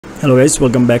Hello guys,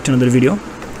 welcome back to another video.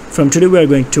 From today we are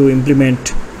going to implement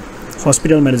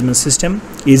hospital management system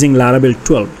using Laravel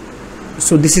 12.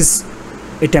 So this is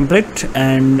a template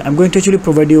and I'm going to actually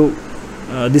provide you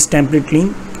this template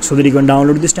link so that you can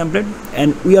download this template,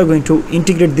 and we are going to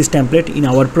integrate this template in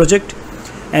our project,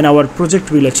 and our project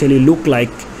will actually look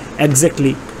like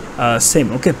exactly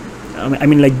same. Okay, I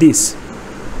mean like this.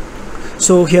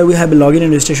 So here we have a login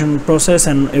and registration process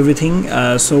and everything,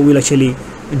 so we'll actually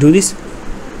do this.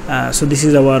 So this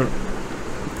is our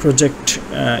project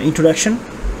introduction.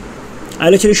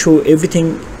 I'll actually show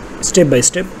everything step by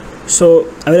step.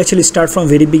 So I will actually start from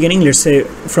very beginning, let's say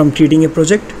from creating a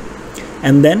project,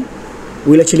 and then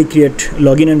we'll actually create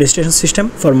login and registration system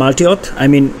for multi-auth. I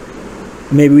mean,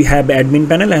 maybe we have admin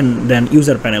panel and then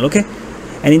user panel. Okay,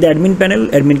 and in the admin panel,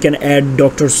 admin can add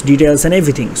doctors details and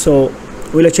everything. So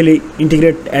we'll actually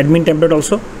integrate admin template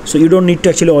also, so you don't need to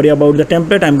actually worry about the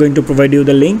template. I'm going to provide you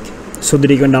the link so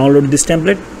that you can download this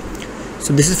template.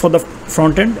 So this is for the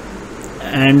front end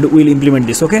and we'll implement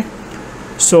this. Okay,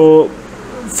 so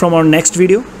from our next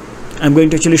video I'm going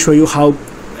to actually show you how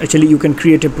actually you can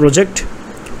create a project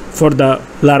for the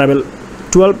Laravel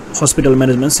 12 hospital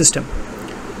management system.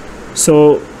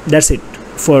 So that's it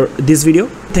for this video.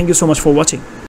 Thank you so much for watching.